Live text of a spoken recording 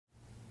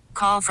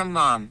Call from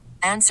mom.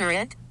 Answer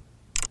it.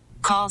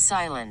 Call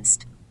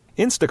silenced.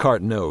 Instacart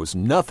knows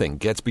nothing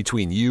gets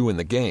between you and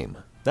the game.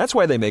 That's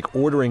why they make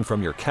ordering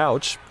from your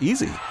couch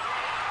easy.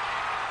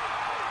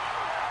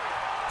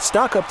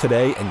 Stock up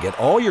today and get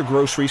all your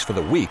groceries for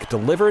the week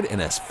delivered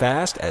in as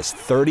fast as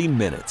 30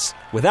 minutes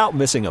without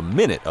missing a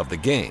minute of the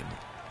game.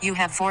 You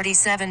have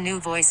 47 new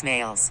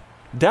voicemails.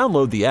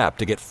 Download the app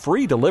to get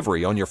free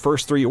delivery on your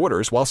first 3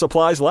 orders while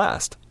supplies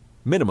last.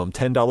 Minimum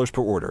 $10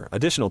 per order.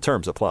 Additional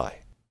terms apply.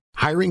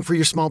 Hiring for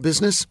your small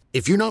business?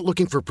 If you're not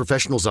looking for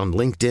professionals on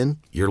LinkedIn,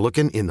 you're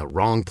looking in the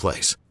wrong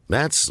place.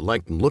 That's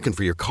like looking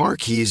for your car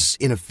keys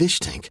in a fish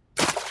tank.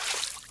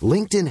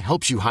 LinkedIn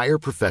helps you hire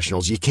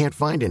professionals you can't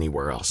find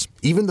anywhere else,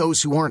 even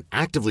those who aren't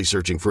actively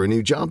searching for a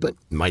new job but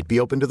might be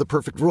open to the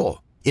perfect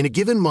role. In a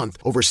given month,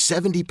 over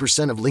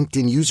 70% of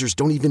LinkedIn users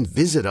don't even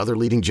visit other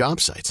leading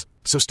job sites.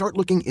 So start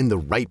looking in the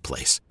right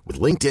place. With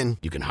LinkedIn,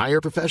 you can hire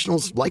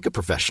professionals like a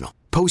professional.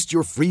 Post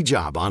your free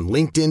job on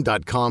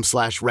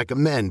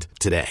linkedin.com/recommend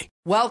today.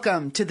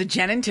 Welcome to the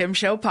Jen and Tim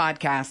Show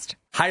podcast.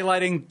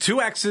 Highlighting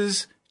 2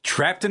 exes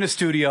trapped in a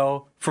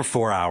studio for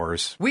 4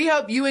 hours. We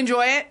hope you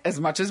enjoy it as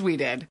much as we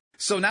did.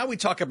 So now we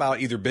talk about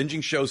either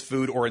binging shows,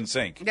 food, or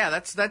NSYNC. Yeah,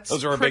 that's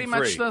those are our pretty big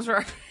much 3. those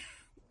are.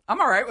 I'm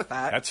all right with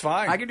that. That's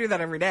fine. I can do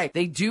that every day.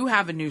 They do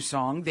have a new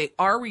song. They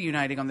are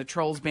reuniting on the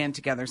Trolls Band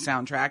Together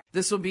soundtrack.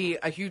 This will be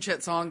a huge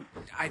hit song.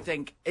 I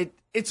think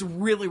it's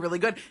really, really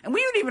good. And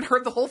we haven't even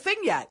heard the whole thing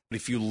yet.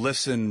 If you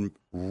listen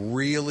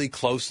really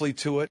closely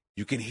to it,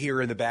 you can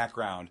hear in the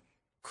background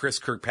Chris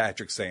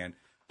Kirkpatrick saying,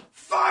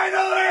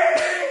 "Finally!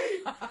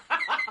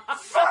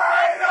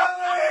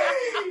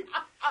 Finally!"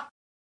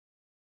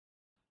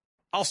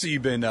 Also,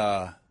 you've been,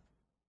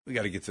 we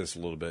got to get to this a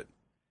little bit.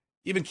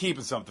 You've been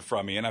keeping something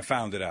from me, and I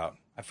found it out.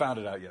 I found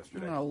it out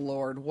yesterday. Oh,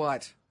 Lord,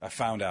 what? I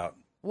found out.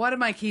 What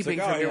am I keeping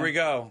from you? Here we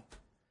go.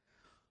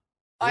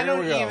 I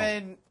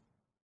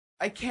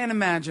can't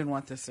imagine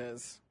what this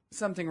is.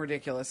 Something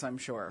ridiculous, I'm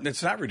sure.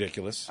 It's not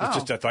ridiculous. It's Oh.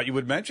 just I thought you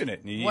would mention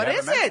it. What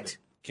is it?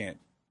 Can't.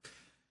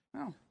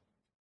 Oh,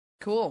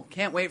 cool.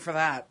 Can't wait for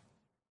that.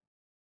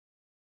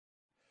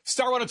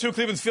 Star 102,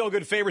 Cleveland's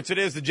feel-good favorites. It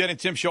is the Jen and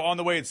Tim Show on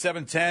the way at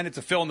 7:10. It's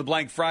a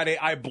fill-in-the-blank Friday.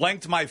 I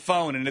blanked my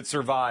phone, and it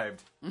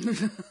survived.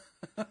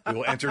 We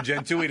will enter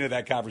Jen 2 into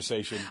that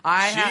conversation.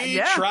 She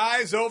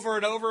tries over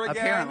and over again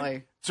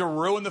apparently to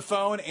ruin the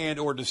phone and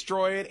or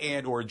destroy it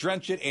and or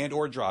drench it and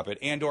or drop it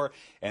and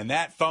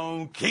that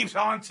phone keeps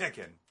on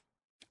ticking.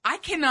 I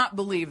cannot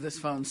believe this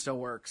phone still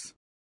works.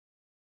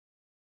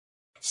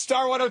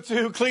 Star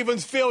 102,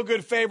 Cleveland's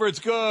feel-good favorites.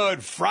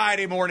 Good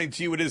Friday morning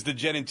to you. It is the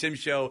Jen and Tim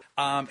Show.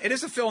 It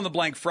is a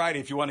fill-in-the-blank Friday.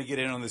 If you want to get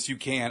in on this, you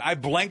can. I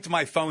blanked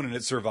my phone and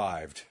it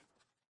survived.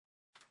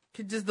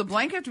 Does the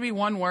blank have to be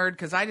one word?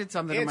 Because I did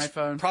something to my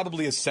phone.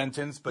 Probably a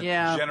sentence, but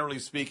generally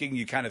speaking,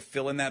 you kind of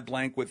fill in that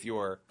blank with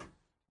your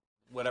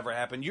whatever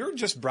happened. You're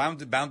just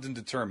bound and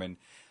determined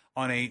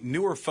on a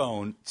newer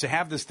phone to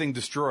have this thing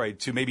destroyed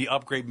to maybe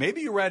upgrade. Maybe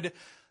you read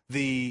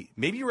the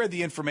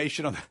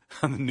information on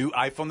the new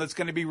iPhone that's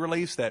going to be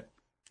released that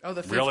the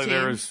 15. Really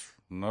there's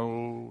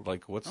no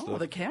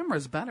the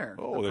camera's better.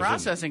 Oh, the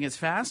processing is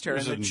faster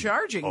and the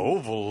charging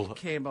oval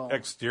cable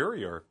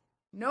exterior.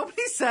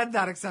 Nobody said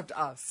that except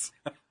us.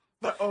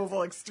 The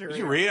oval exterior. Did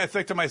you read? I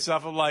think to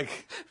myself, I'm like,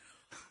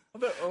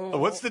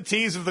 what's the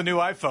tease of the new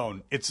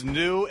iPhone? It's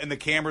new and the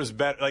camera's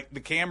better. Like,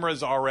 the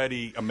camera's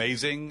already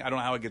amazing. I don't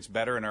know how it gets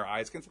better in our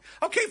eyes.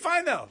 Okay,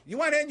 fine, though. You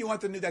want in, you want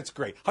the new, that's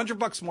great.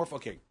 $100 more.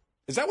 Okay.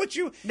 Is that what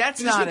you...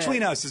 That's not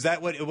between us. Is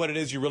that what it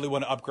is? You really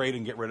want to upgrade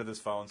and get rid of this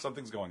phone?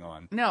 Something's going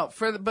on. No,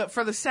 but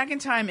for the second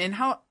time in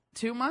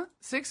 2 months,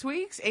 6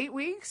 weeks, 8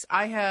 weeks,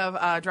 I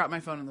have dropped my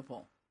phone in the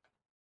pool.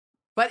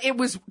 But it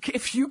was,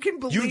 if you can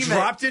believe it... You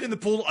dropped it in the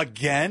pool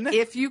again?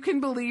 If you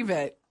can believe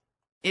it,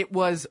 it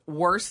was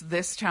worse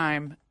this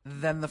time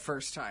than the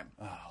first time.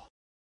 Oh.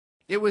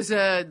 It was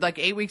like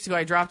 8 weeks ago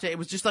I dropped it. It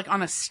was just like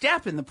on a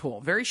step in the pool.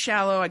 Very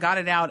shallow. I got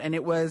it out and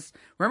it was...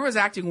 Remember it was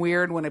acting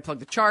weird when I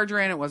plugged the charger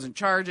in. It wasn't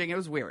charging. It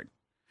was weird.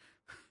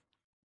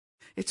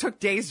 It took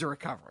days to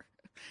recover.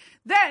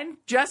 Then,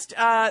 just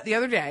the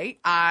other day,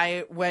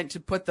 I went to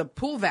put the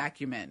pool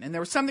vacuum in. And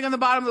there was something on the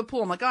bottom of the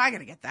pool. I'm like, I got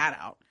to get that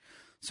out.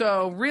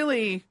 So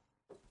really,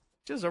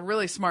 just a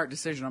really smart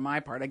decision on my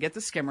part. I get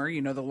the skimmer,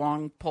 the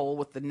long pole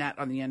with the net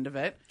on the end of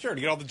it. Sure,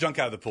 to get all the junk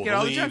out of the pool.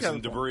 The leaves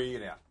and debris.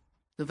 Yeah.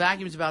 The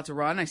vacuum's about to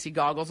run. I see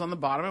goggles on the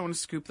bottom. I want to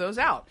scoop those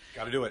out.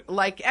 Got to do it.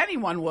 Like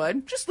anyone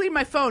would. Just leave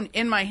my phone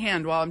in my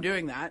hand while I'm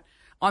doing that.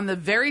 On the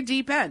very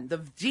deep end, the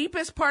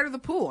deepest part of the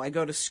pool, I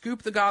go to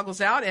scoop the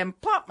goggles out and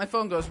plop, my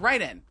phone goes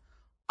right in.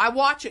 I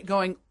watch it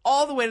going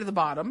all the way to the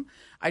bottom.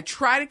 I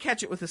try to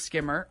catch it with a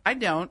skimmer. I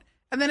don't.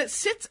 And then it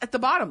sits at the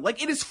bottom.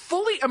 Like, it is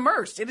fully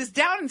immersed. It is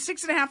down in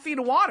 6.5 feet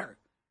of water.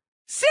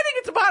 Sitting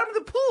at the bottom of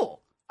the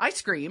pool. I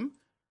scream.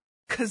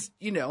 Because,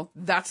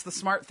 that's the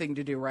smart thing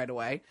to do right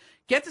away.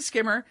 Get the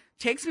skimmer.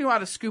 Takes me a while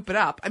to scoop it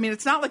up. I mean,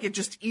 it's not like it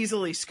just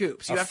easily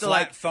scoops. You have to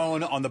flat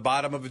phone on the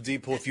bottom of a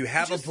deep pool. If you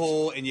have a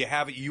pool and you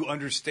have it, you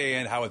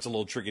understand how it's a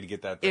little tricky to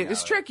get that thing out. It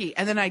was tricky.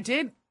 And then I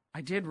did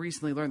I did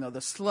recently learn, though,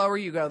 the slower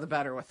you go, the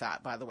better with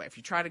that, by the way. If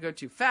you try to go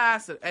too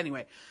fast,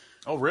 anyway.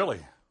 Oh, really?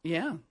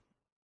 Yeah.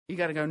 You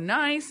got to go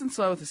nice and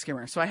slow with the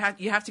skimmer. So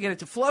you have to get it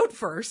to float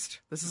first.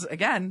 This is,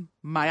 again,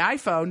 my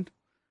iPhone.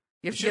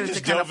 You have to get it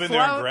to kind of float. Dove in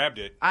there and grabbed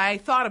it. I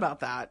thought about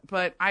that,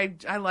 but I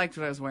liked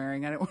what I was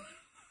wearing. I was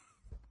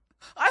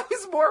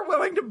more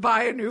willing to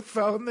buy a new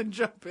phone than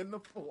jump in the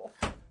pool.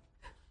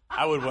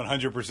 I would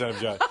 100%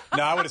 have jumped.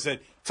 No, I would have said,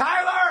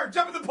 Tyler,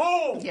 jump in the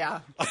pool. Yeah.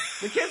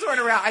 The kids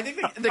weren't around. I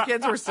think the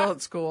kids were still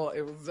at school.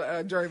 It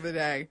was during the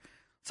day.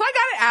 So I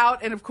got it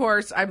out, and of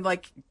course, I'm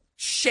like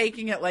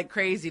shaking it like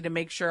crazy to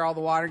make sure all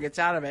the water gets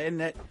out of it.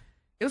 And it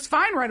was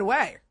fine right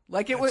away.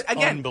 Like it was,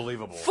 again,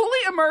 unbelievable. Fully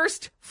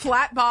immersed,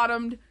 flat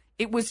bottomed.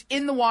 It was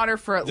in the water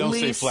for Don't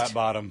say flat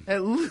bottom.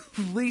 At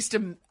least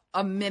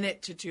a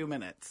minute to 2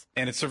 minutes.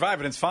 And it's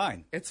surviving. It's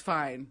fine. It's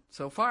fine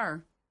so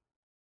far.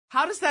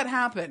 How does that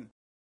happen?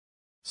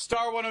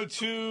 Star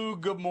 102,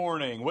 good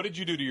morning. What did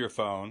you do to your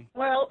phone?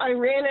 Well, I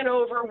ran it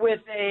over with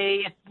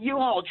a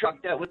U-Haul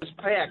truck that was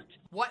packed.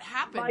 What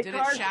happened? Did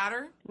it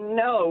shatter?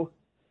 No.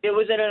 It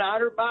was in an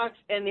outer box,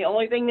 and the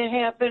only thing that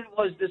happened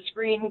was the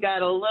screen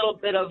got a little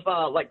bit of,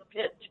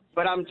 pit.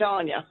 But I'm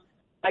telling you,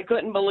 I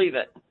couldn't believe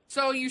it.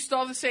 So you still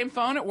have the same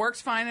phone? It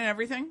works fine and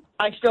everything?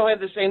 I still have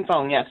the same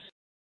phone, yes.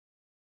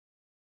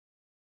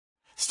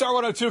 Star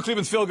 102,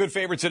 Cleveland's feel-good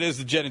favorites. It is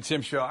the Jen and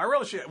Tim Show. I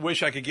really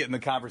wish I could get in the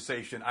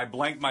conversation. I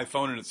blanked my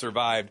phone and it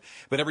survived,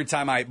 but every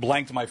time I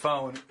blanked my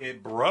phone,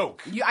 it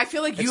broke. I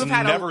feel like you've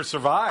had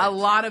a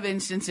lot of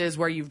instances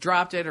where you've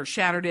dropped it or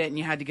shattered it and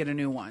you had to get a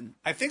new one.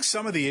 I think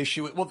some of the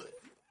issue,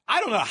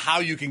 I don't know how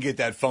you can get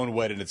that phone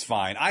wet and it's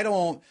fine. I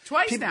don't.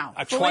 Twice now.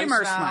 Fully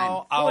immersed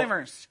mine. Fully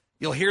immersed.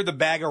 You'll hear the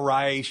bag of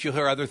rice. You'll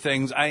hear other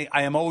things. I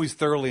am always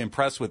thoroughly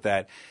impressed with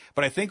that.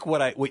 But I think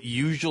what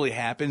usually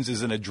happens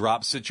is in a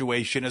drop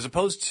situation, as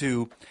opposed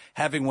to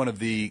having one of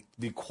the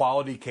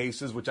quality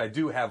cases, which I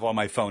do have on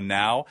my phone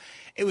now,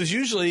 it was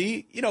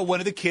usually, one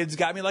of the kids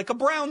got me like a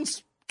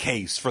Browns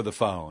case for the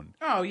phone.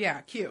 Oh,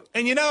 yeah, cute.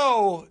 And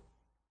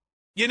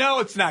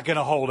it's not going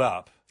to hold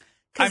up.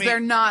 Because they're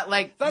not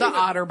like the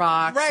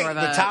OtterBox. Right, or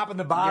the top and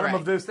the bottom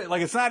of this thing.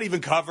 Like, it's not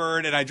even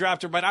covered, and I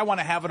dropped it, but I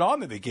want to have it on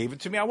there. They gave it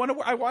to me. I want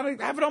to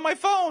have it on my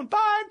phone,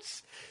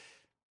 but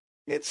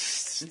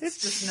it's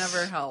just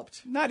never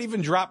helped. Not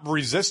even drop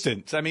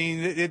resistant. I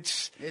mean,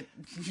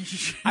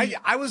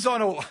 I was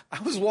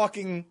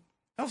walking,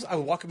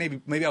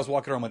 maybe I was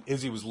walking around when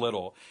Izzy was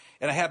little,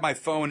 and I had my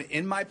phone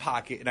in my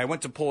pocket, and I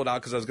went to pull it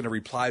out because I was going to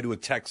reply to a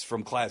text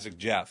from Classic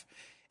Jeff,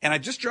 and I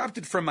just dropped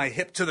it from my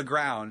hip to the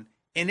ground.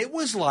 And it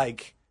was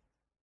like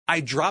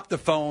I dropped the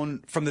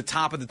phone from the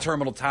top of the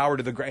terminal tower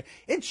to the ground.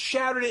 It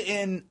shattered it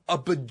in a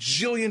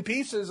bajillion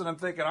pieces. And I'm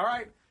thinking, all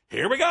right,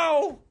 here we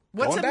go.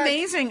 What's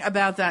amazing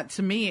about that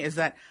to me is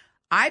that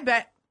I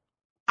bet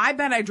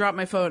I drop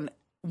my phone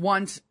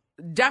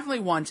definitely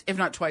once, if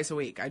not twice a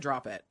week. I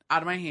drop it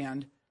out of my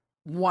hand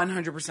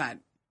 100%.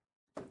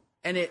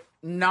 And it,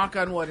 knock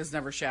on wood, has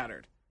never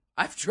shattered.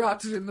 I've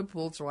dropped it in the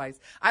pool twice.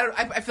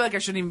 I feel like I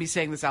shouldn't even be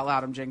saying this out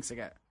loud. I'm jinxing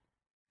it.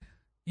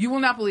 You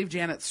will not believe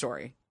Janet's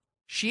story.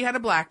 She had a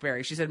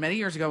BlackBerry. She said many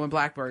years ago when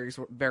BlackBerries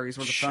were the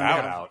phone.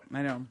 Shout out.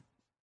 I know.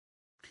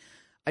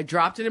 I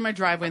dropped it in my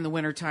driveway in the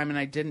wintertime and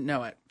I didn't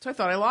know it. So I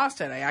thought I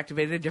lost it. I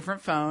activated a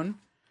different phone.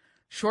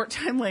 Short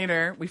time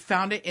later, we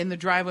found it in the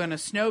driveway on a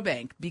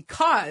snowbank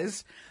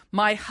because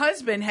my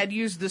husband had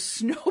used the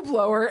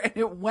snowblower and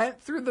it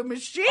went through the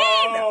machine.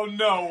 Oh,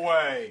 no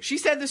way. She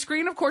said the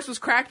screen, of course, was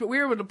cracked, but we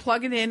were able to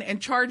plug it in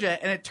and charge it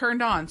and it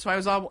turned on. So I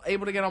was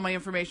able to get all my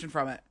information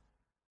from it.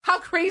 How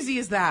crazy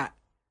is that?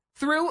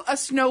 Through a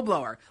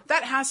snowblower.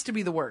 That has to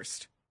be the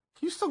worst.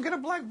 Can you still get a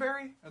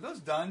BlackBerry? Are those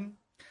done?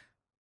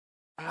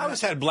 I always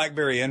had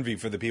BlackBerry envy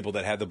for the people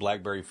that had the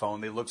BlackBerry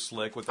phone. They look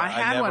slick. I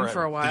had one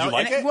for a while. Did you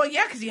like it? Well,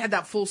 yeah, because you had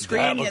that full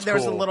screen. There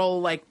was a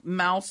little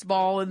mouse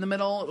ball in the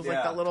middle. It was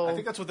like that little. I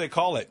think that's what they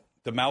call it,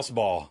 the mouse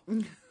ball.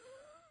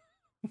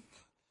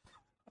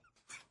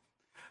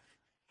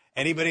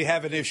 Anybody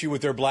have an issue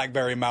with their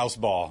BlackBerry mouse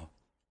ball?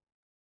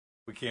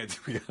 We can't.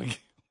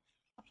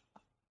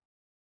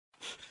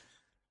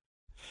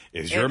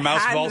 Is your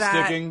mouse ball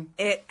sticking?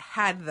 It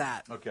had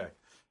that. Okay.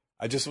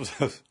 I just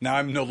was. Now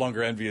I'm no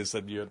longer envious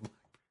that you had.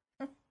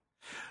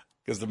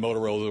 Because the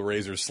Motorola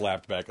Razr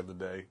slapped back in the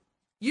day.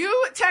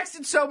 You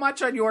texted so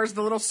much on yours,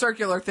 the little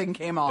circular thing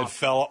came off. It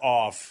fell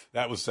off.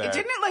 That was sad.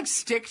 Didn't it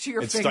stick to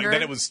your finger?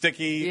 Then it was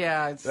sticky.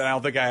 Yeah. Then I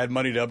don't think I had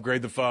money to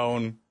upgrade the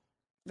phone.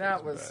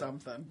 That was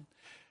something.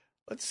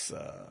 Let's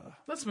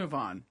move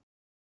on.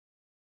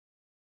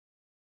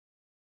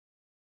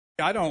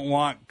 I don't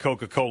want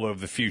Coca-Cola of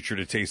the future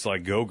to taste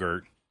like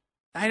Go-Gurt.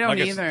 I don't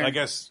either. I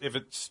guess if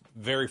it's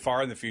very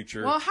far in the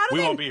future, we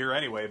won't be here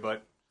anyway,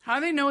 but... How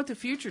do they know what the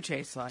future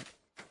tastes like?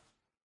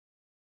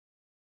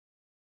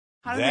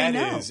 How do they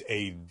know? That is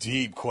a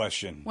deep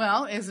question.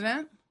 Well, isn't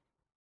it?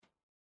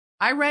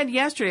 I read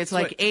yesterday it's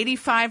like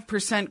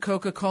 85%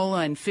 Coca-Cola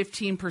and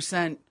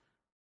 15%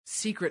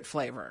 secret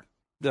flavor.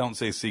 Don't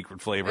say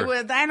secret flavor.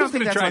 I don't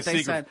think that's what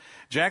they said.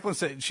 Jacqueline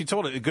said, she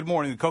told it, good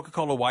morning, the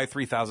Coca-Cola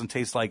Y3000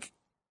 tastes like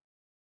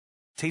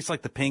tastes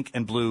like the pink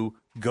and blue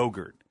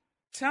Go-Gurt.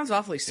 Sounds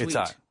awfully sweet. It's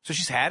out. So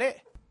she's had it?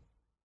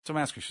 So I'm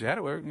asking, she's had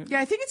it? Where? Yeah,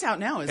 I think it's out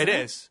now, isn't it?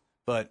 It is.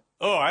 But,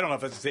 I don't know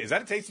if that's is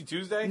that a Tasty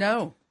Tuesday?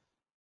 No.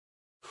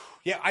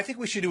 Yeah, I think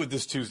we should do it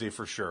this Tuesday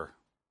for sure.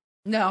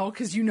 No,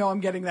 because I'm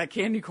getting that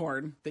candy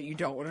corn that you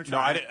don't want to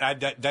try.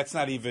 No, that's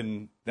not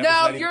even...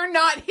 You're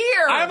not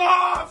here. I'm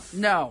off!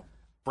 No.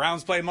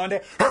 Browns play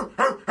Monday.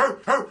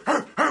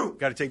 Got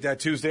to take that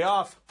Tuesday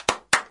off.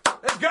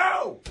 Let's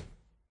go!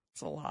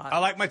 It's a lot. I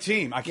like my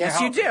team. I can't Yes,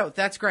 help you do. it.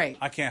 That's great.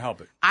 I can't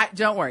help it.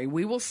 Don't worry.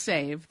 We will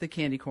save the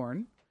candy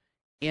corn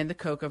and the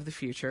Coke of the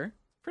future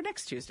for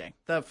next Tuesday,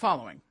 the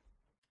following.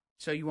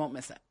 So you won't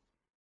miss it.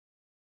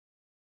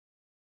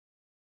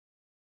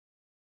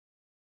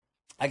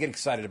 I get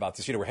excited about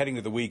this. We're heading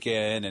to the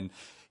weekend, and,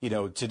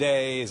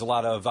 today is a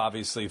lot of,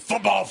 obviously,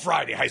 Football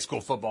Friday, high school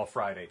Football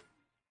Friday.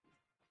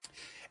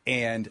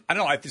 And I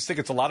don't know, I just think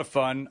it's a lot of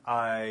fun.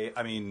 I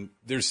mean,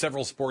 there's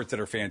several sports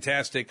that are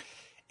fantastic.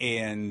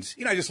 And,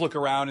 I just look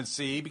around and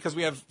see, because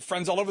we have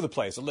friends all over the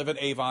place. I live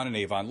at Avon and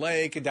Avon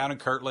Lake and down in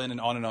Kirtland and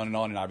on and on and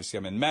on. And obviously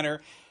I'm in Menor.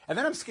 And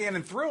then I'm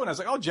scanning through and I was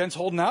like, oh, Jen's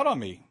holding out on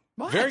me.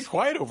 What? Very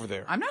quiet over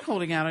there. I'm not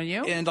holding out on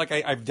you. And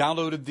I've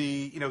downloaded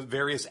the,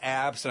 various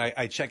apps and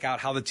I check out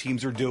how the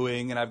teams are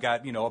doing. And I've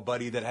got, a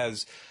buddy that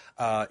has,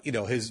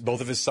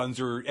 both of his sons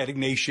are at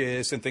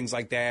Ignatius and things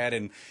like that.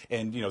 And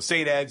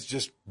St. Ed's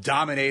just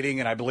dominating.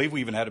 And I believe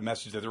we even had a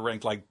message that they're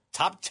ranked like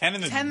top 10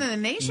 in the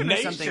nation or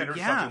something.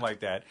 Something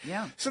like that.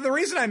 Yeah. So the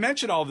reason I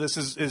mention all this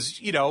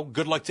is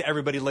good luck to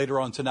everybody later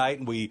on tonight.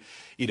 And we,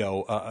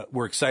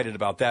 we're excited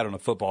about that on a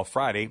Football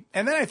Friday.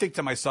 And then I think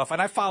to myself,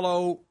 and I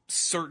follow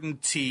certain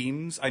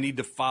teams. I need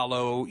to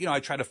follow, I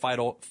try to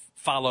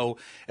follow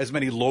as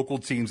many local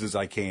teams as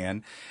I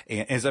can.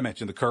 And as I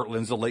mentioned, the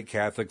Kirtlands, the Lake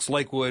Catholics,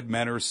 Lakewood,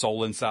 Menor,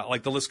 Solon, South,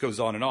 like the list goes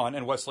on.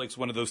 And Westlake's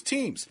one of those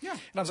teams. Yeah. And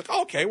I was like,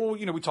 oh, okay, well,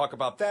 we talk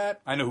about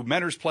that. I know who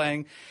Menor's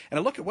playing. And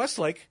I look at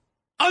Westlake,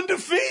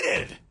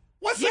 undefeated.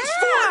 Westlake's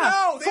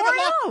 4-0.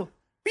 4-0.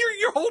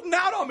 You're holding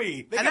out on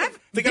me.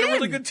 They got a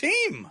really good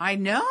team. I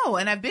know,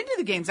 and I've been to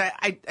the games.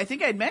 I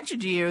think I had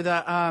mentioned to you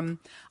that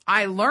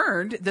I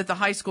learned that the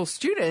high school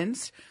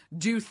students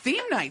do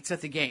theme nights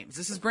at the games.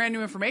 This is brand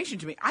new information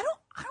to me. I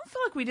don't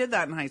feel like we did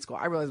that in high school.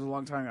 I realized it was a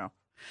long time ago.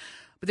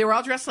 But they were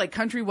all dressed like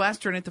country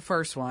western at the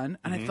first one,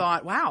 and I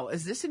thought, wow,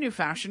 is this a new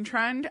fashion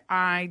trend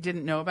I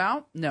didn't know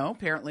about? No,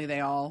 apparently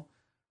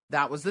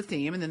that was the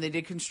theme, and then they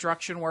did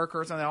construction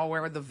workers, and they all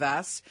wear the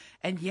vests.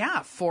 And yeah,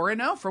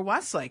 4-0 for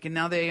Westlake, and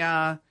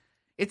now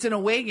it's an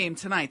away game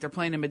tonight. They're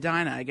playing in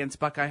Medina against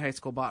Buckeye High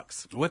School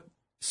Bucks. What?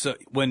 So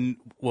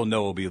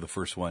Noah will be the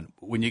first one.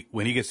 When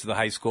he gets to the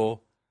high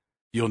school,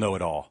 you'll know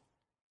it all.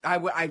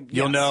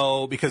 You'll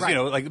know because right.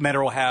 Like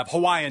Menor will have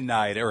Hawaiian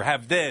night or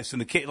have this, and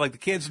the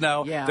kids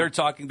know. Yeah. They're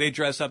talking, they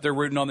dress up, they're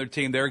rooting on their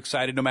team, they're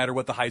excited no matter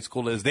what the high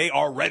school is. They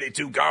are ready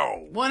to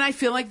go. Well, and I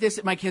feel like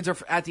my kids are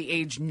at the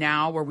age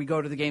now where we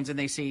go to the games and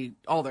they see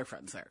all their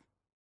friends there.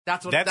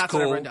 That's cool. What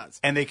everyone does.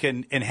 And they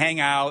can hang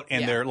out,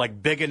 and they're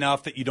like big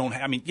enough that you don't.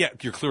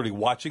 You're clearly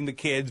watching the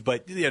kids,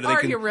 but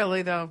are you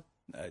really though?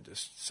 It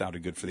just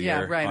sounded good for the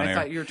air. air. Yeah, right. I air.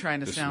 thought you were trying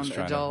to sound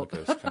adult.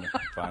 Kind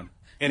of fun.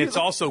 And it's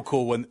also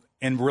cool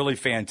and really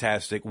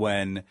fantastic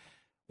when,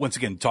 once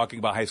again, talking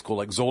about high school,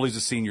 like Zoli's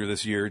a senior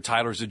this year,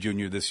 Tyler's a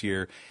junior this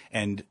year,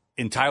 and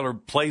Tyler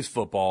plays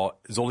football,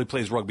 Zoli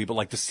plays rugby, but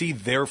like to see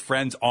their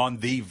friends on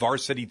the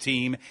varsity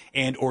team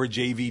and or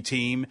JV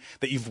team,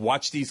 that you've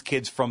watched these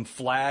kids from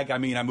flag. I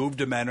moved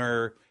to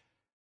Menor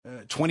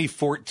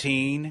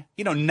 2014.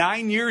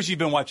 9 years you've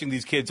been watching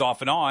these kids off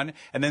and on,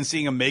 and then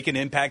seeing them make an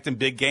impact in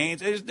big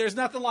games. There's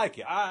nothing like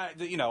it.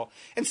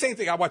 And same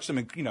thing. I watched them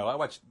I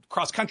watched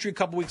cross country a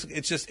couple weeks.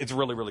 It's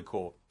really, really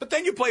cool. But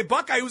then you play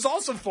Buckeye, who's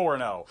also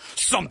 4-0.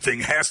 Something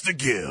has to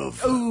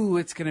give. Ooh,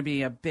 it's going to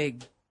be a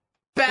big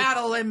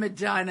battle in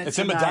Medina. It's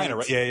tonight. In Medina,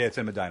 right? Yeah, it's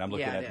in Medina. I'm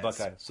looking at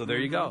Buckeye. So there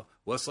you go.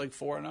 Westlake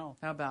 4-0.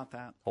 How about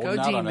that? Holding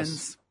Go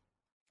Demons.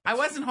 I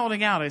wasn't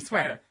holding out, I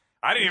swear.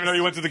 I didn't even know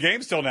you went to the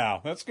games till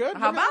now. That's good.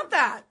 How about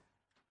that?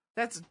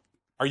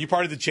 Are you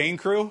part of the chain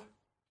crew?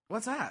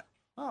 What's that?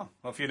 Oh,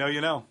 well, if you know,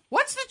 you know.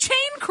 What's the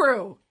chain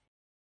crew?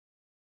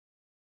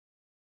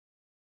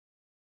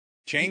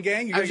 Chain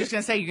gang? I was just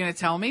going to say, you're going to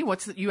tell me?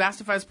 You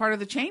asked if I was part of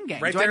the chain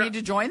gang. Right Do there. I need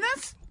to join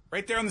this?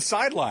 Right there on the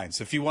sidelines.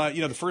 If you want,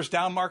 the first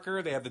down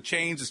marker, they have the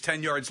chains. It's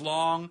 10 yards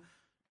long.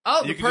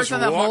 Oh, the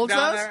person that holds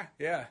us? There.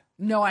 Yeah.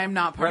 No, I am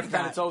not part of that.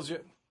 Ref kind of tells you.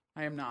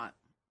 I am not.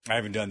 I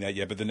haven't done that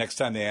yet, but the next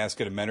time they ask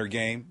at a Menor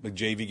game, like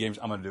JV games,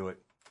 I'm going to do it.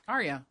 Are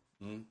you?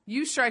 Mm-hmm.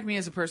 You strike me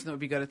as a person that would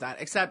be good at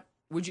that. Except,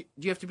 do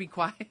you have to be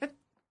quiet?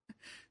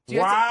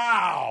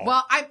 Wow.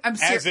 Well, I'm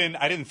serious. As in,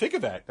 I didn't think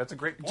of that. That's a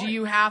great point. Do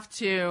you have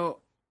to?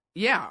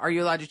 Yeah. Are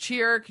you allowed to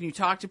cheer? Can you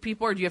talk to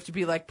people, or do you have to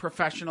be like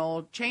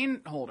professional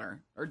chain holder?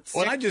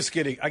 Well, I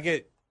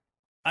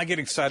get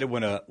excited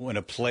when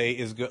a play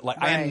is good.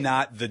 Like I am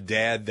not the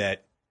dad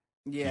that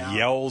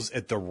yells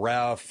at the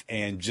ref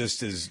and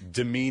just is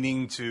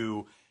demeaning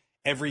to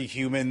every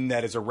human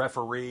that is a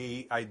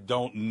referee. I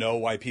don't know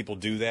why people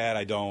do that.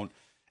 I don't.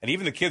 And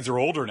even the kids are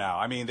older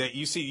now.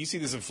 You see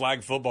this in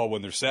flag football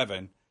when they're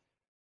 7.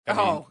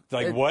 I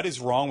mean, what is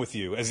wrong with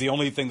you? Is the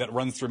only thing that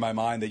runs through my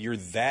mind, that you're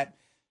that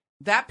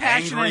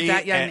passionate,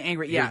 that young and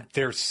angry. Yeah,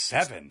 they're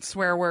 7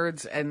 swear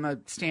words and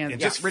the stand.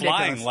 And just ridiculous.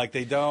 Flying like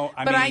they don't.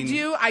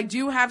 I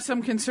do have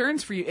some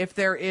concerns for you. If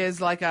there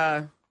is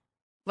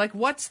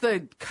what's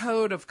the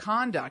code of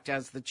conduct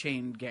as the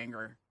chain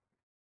ganger?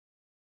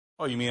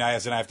 Oh, you mean I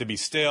have to be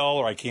still,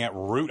 or I can't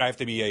root? I have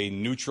to be a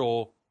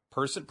neutral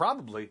person?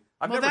 Probably.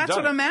 That's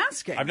what I'm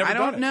asking. I've never I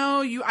don't done it.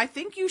 know. I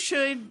think you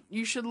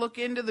should look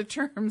into the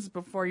terms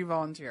before you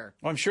volunteer.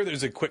 Well, I'm sure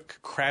there's a quick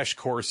crash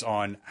course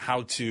on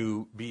how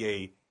to be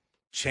a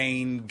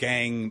chain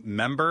gang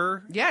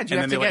member. Yeah, do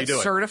you have to get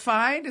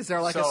certified? Is there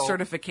a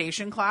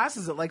certification class?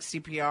 Is it like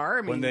CPR?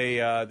 I mean,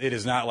 it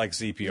is not like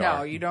CPR.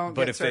 No, you don't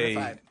get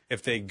certified. But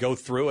if they go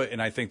through it,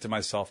 and I think to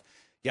myself,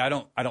 yeah,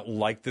 I don't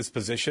like this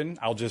position.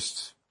 I'll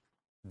just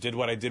did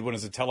what I did when I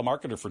was a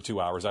telemarketer for 2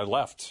 hours. I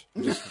left.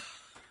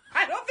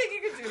 I don't think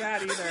you can do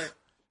that either.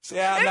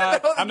 Yeah,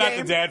 I'm not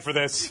the dad for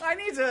this. I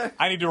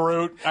need to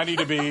root. I need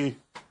to be,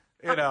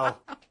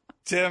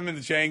 Tim and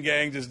the chain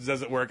gang just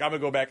doesn't work. I'm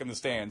going to go back in the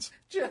stands.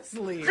 Just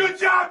leave. Good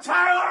job,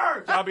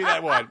 Tyler! I'll be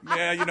that one.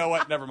 Yeah, you know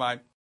what? Never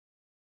mind.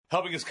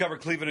 Helping us cover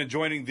Cleveland and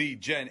joining the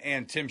Jen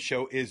and Tim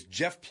show is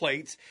Jeff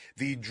Plate,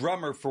 the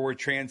drummer for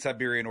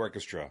Trans-Siberian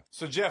Orchestra.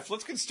 So, Jeff,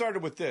 let's get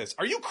started with this.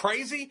 Are you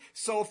crazy?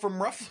 So,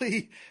 from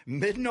roughly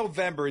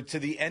mid-November to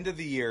the end of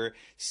the year,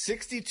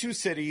 62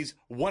 cities,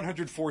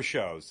 104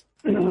 shows.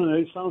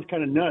 It sounds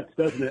kind of nuts,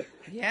 doesn't it?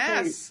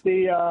 Yes.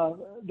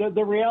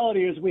 The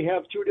reality is we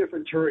have 2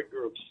 different touring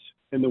groups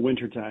in the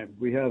wintertime.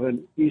 We have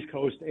an East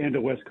Coast and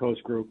a West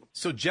Coast group.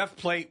 So, Jeff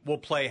Plate will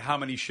play how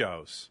many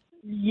shows?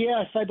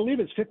 Yes, I believe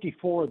it's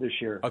 54 this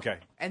year. Okay.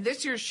 And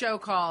this year's show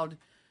called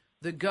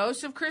The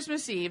Ghost of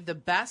Christmas Eve, The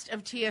Best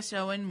of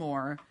TSO and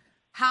More.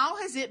 How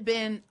has it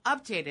been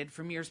updated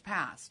from years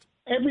past?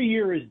 Every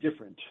year is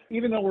different.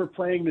 Even though we're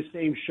playing the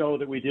same show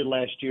that we did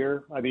last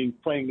year,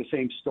 playing the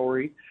same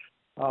story,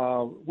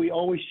 we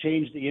always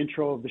change the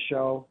intro of the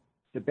show.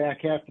 The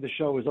back half of the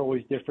show is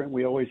always different.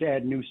 We always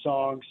add new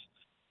songs,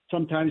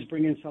 sometimes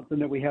bring in something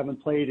that we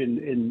haven't played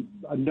in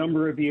a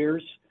number of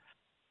years.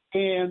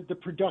 And the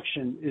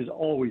production is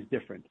always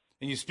different.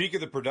 And you speak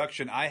of the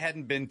production, I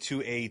hadn't been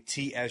to a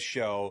TS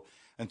show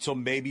until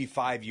maybe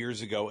 5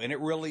 years ago, and it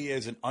really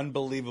is an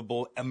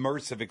unbelievable,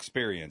 immersive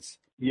experience.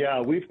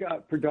 Yeah, we've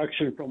got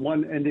production from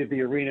one end of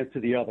the arena to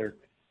the other.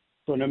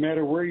 So no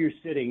matter where you're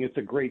sitting, it's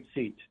a great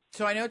seat.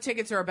 So I know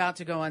tickets are about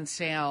to go on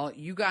sale.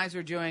 You guys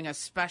are doing a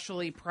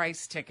specially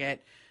priced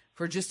ticket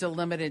for just a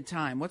limited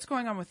time. What's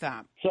going on with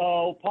that?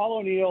 So Paul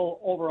O'Neill,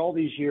 over all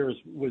these years,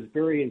 was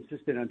very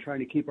insistent on trying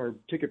to keep our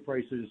ticket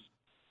prices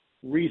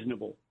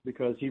reasonable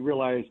because he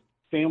realized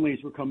families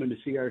were coming to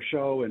see our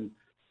show. And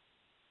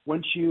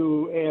once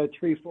you add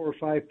 3, 4, or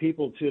 5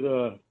 people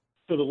to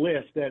the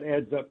list, that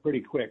adds up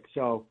pretty quick.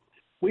 So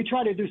we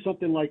try to do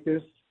something like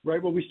this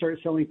right when we start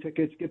selling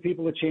tickets, give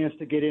people a chance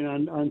to get in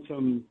on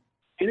some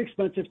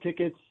inexpensive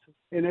tickets.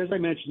 And as I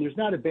mentioned, there's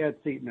not a bad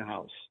seat in the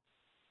house.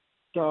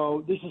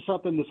 So this is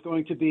something that's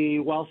going to be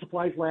while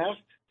supplies last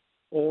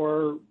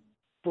or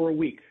for a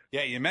week.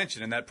 Yeah, you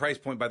mentioned, and that price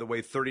point, by the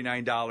way,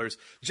 $39.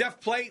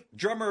 Jeff Plate,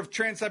 drummer of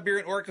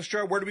Trans-Siberian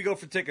Orchestra. Where do we go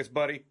for tickets,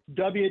 buddy?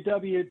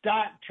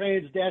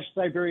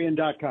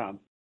 www.trans-siberian.com.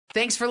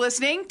 Thanks for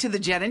listening to the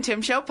Jen and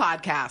Tim Show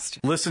podcast.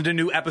 Listen to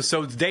new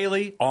episodes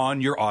daily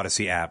on your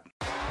Odyssey app.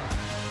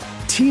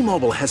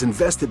 T-Mobile has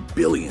invested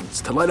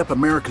billions to light up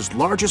America's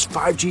largest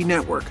 5G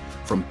network,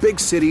 from big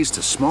cities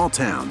to small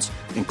towns,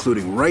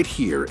 including right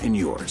here in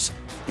yours.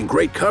 And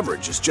great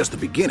coverage is just the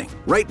beginning.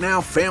 Right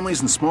now,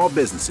 families and small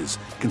businesses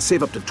can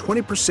save up to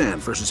 20%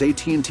 versus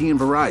AT&T and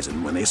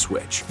Verizon when they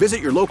switch.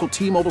 Visit your local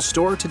T-Mobile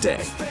store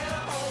today.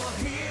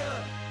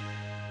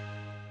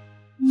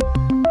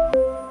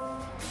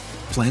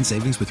 Plan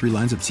savings with 3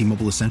 lines of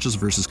T-Mobile Essentials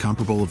versus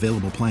comparable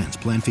available plans.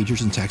 Plan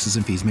features and taxes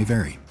and fees may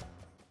vary.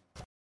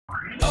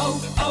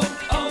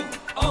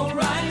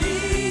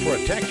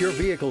 Protect your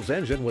vehicle's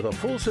engine with a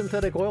full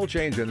synthetic oil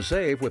change and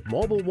save with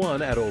Mobil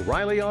 1 at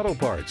O'Reilly Auto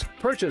Parts.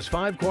 Purchase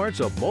 5 quarts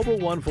of Mobil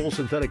 1 full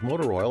synthetic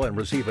motor oil and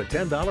receive a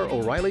 $10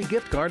 O'Reilly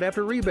gift card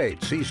after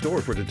rebate. See store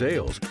for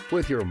details.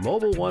 With your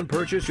Mobil 1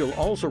 purchase, you'll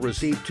also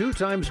receive 2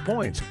 times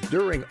points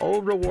during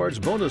O Rewards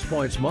Bonus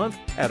Points Month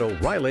at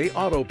O'Reilly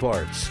Auto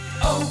Parts.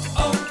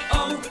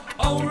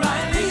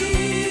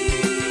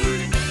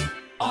 O'Reilly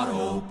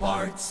Auto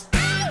Parts.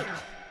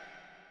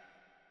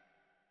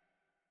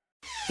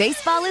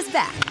 Baseball is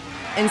back,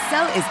 and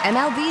so is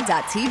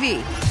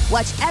MLB.tv.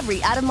 Watch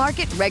every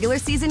out-of-market regular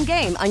season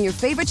game on your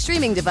favorite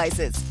streaming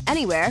devices,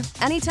 anywhere,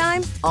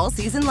 anytime, all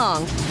season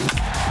long.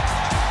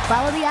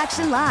 Follow the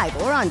action live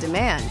or on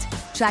demand.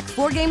 Track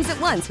 4 games at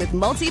once with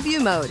multi-view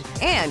mode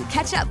and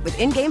catch up with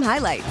in-game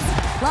highlights.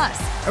 Plus,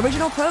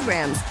 original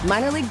programs,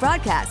 minor league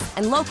broadcasts,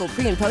 and local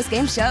pre- and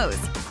post-game shows.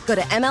 Go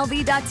to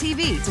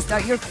MLB.tv to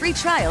start your free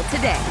trial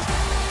today.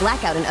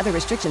 Blackout and other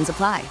restrictions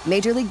apply.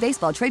 Major League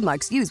Baseball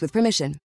trademarks used with permission.